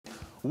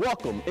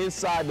Welcome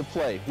inside the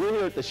play. We're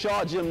here at the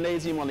Shaw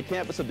Gymnasium on the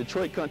campus of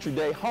Detroit Country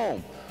Day,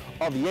 home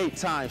of the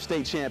 8-time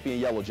state champion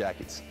Yellow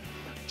Jackets.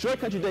 Detroit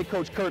Country Day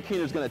coach Kurt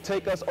Keener is going to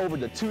take us over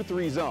the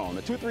 2-3 zone.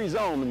 The 2-3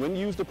 zone, when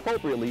used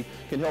appropriately,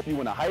 can help you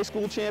win a high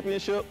school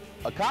championship,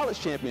 a college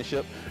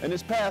championship, and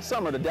this past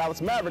summer, the Dallas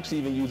Mavericks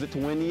even used it to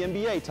win the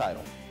NBA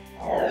title.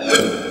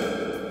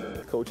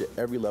 Coach, at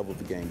every level of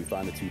the game, we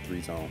find the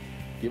 2-3 zone.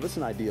 Give us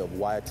an idea of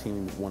why a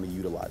team would want to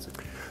utilize it.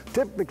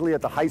 Typically at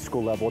the high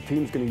school level, a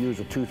team's going to use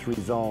a 2-3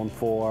 zone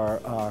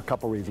for a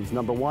couple reasons.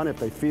 Number one, if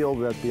they feel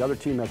that the other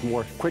team has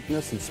more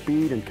quickness and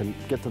speed and can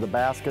get to the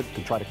basket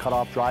to try to cut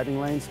off driving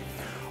lanes,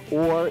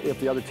 or if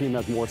the other team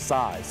has more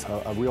size,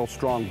 a real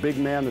strong big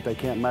man that they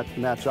can't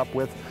match up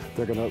with,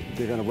 they're going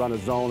to run a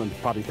zone and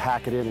probably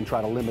pack it in and try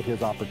to limit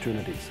his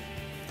opportunities.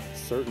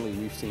 Certainly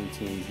we've seen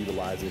teams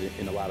utilize it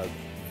in a lot of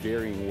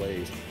varying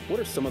ways. What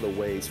are some of the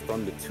ways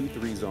from the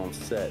 2-3 zone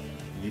set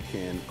you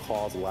can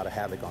cause a lot of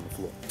havoc on the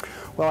floor?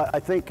 Well, I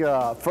think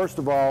first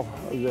of all,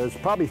 there's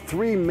probably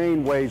three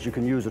main ways you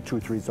can use a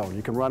 2-3 zone.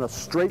 You can run a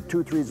straight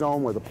 2-3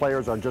 zone where the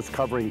players are just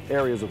covering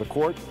areas of the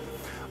court.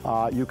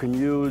 You can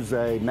use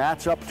a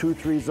matchup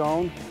 2-3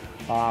 zone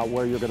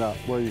where you're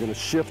gonna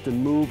shift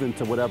and move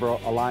into whatever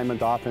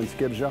alignment offense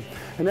gives you.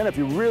 And then if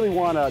you really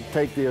want to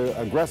take the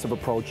aggressive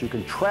approach, you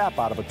can trap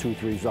out of a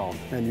 2-3 zone,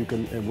 and you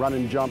can run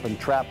and jump and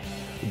trap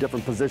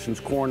different positions,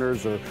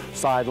 corners or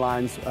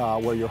sidelines,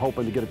 where you're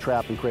hoping to get a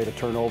trap and create a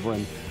turnover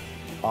and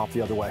off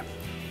the other way.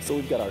 So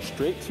we've got our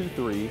straight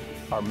 2-3,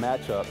 our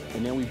matchup,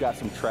 and then we've got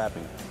some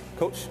trapping.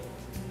 Coach,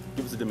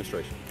 give us a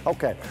demonstration.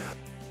 Okay.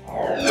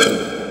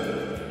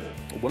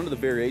 One of the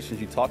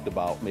variations you talked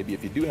about, maybe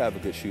if you do have a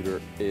good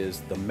shooter,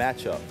 is the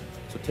matchup.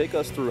 So take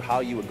us through how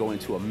you would go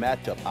into a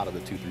matchup out of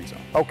the 2-3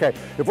 zone. Okay,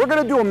 if we're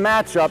going to do a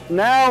matchup,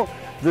 now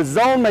the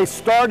zone may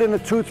start in a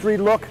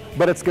 2-3 look,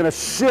 but it's going to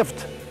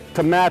shift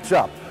to match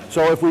up.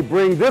 So if we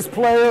bring this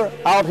player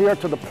out here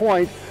to the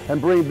point and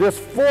bring this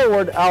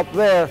forward out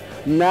there,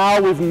 now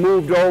we've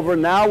moved over,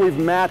 now we've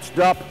matched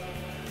up,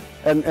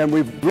 and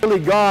we've really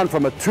gone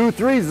from a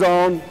 2-3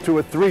 zone to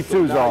a 3-2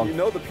 so now, zone. You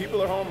know the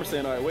people at home are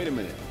saying, all right, wait a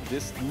minute,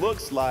 this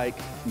looks like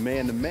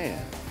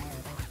man-to-man.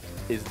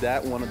 Is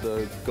that one of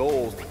the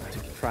goals to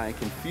try and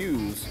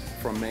confuse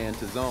from man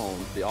to zone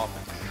the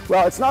offense?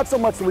 Well, it's not so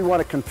much that we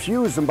want to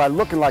confuse them by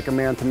looking like a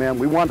man-to-man,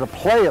 we want to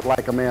play it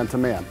like a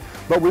man-to-man.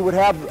 But we would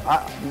have,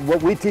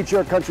 what we teach here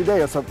at Country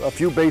Day is a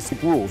few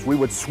basic rules. We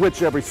would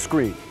switch every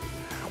screen.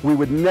 We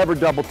would never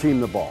double team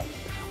the ball.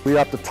 We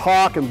have to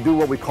talk and do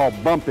what we call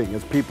bumping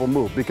as people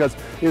move, because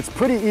it's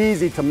pretty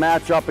easy to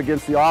match up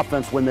against the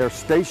offense when they're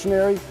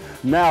stationary.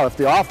 Now, if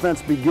the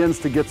offense begins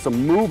to get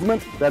some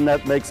movement, then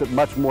that makes it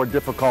much more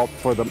difficult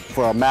for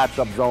a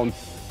matchup zone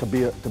to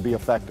be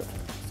effective.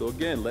 So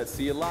again, let's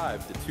see it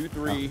live, the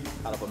 2-3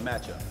 out of a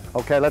matchup.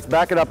 Okay, let's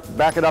back it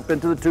up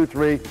into the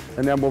 2-3,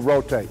 and then we'll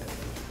rotate.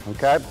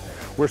 Okay,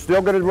 we're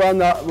still going to run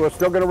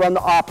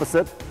the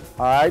opposite.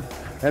 All right,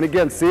 and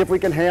again, see if we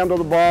can handle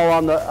the ball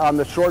on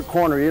the short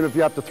corner, even if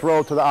you have to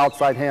throw to the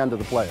outside hand of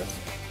the players.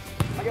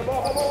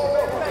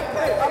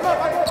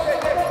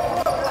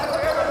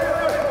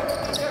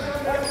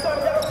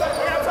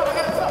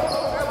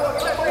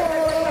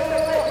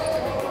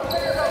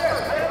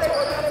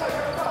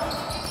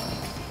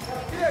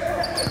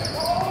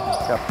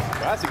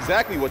 That's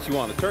exactly what you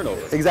want, a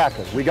turnover.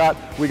 Exactly. We got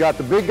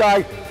the big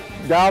guy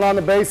down on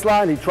the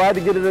baseline. He tried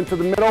to get it into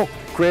the middle,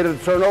 created a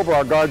turnover.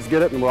 Our guards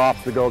get it, and we're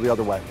off to go the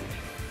other way.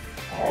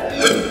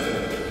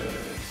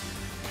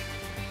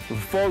 Well,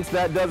 folks,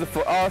 that does it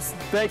for us.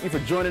 Thank you for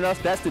joining us.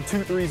 That's the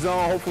 2-3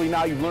 zone. Hopefully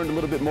now you've learned a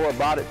little bit more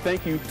about it.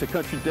 Thank you to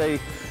Country Day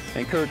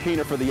and Kurt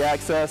Keener for the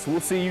access.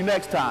 We'll see you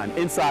next time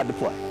inside the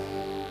play.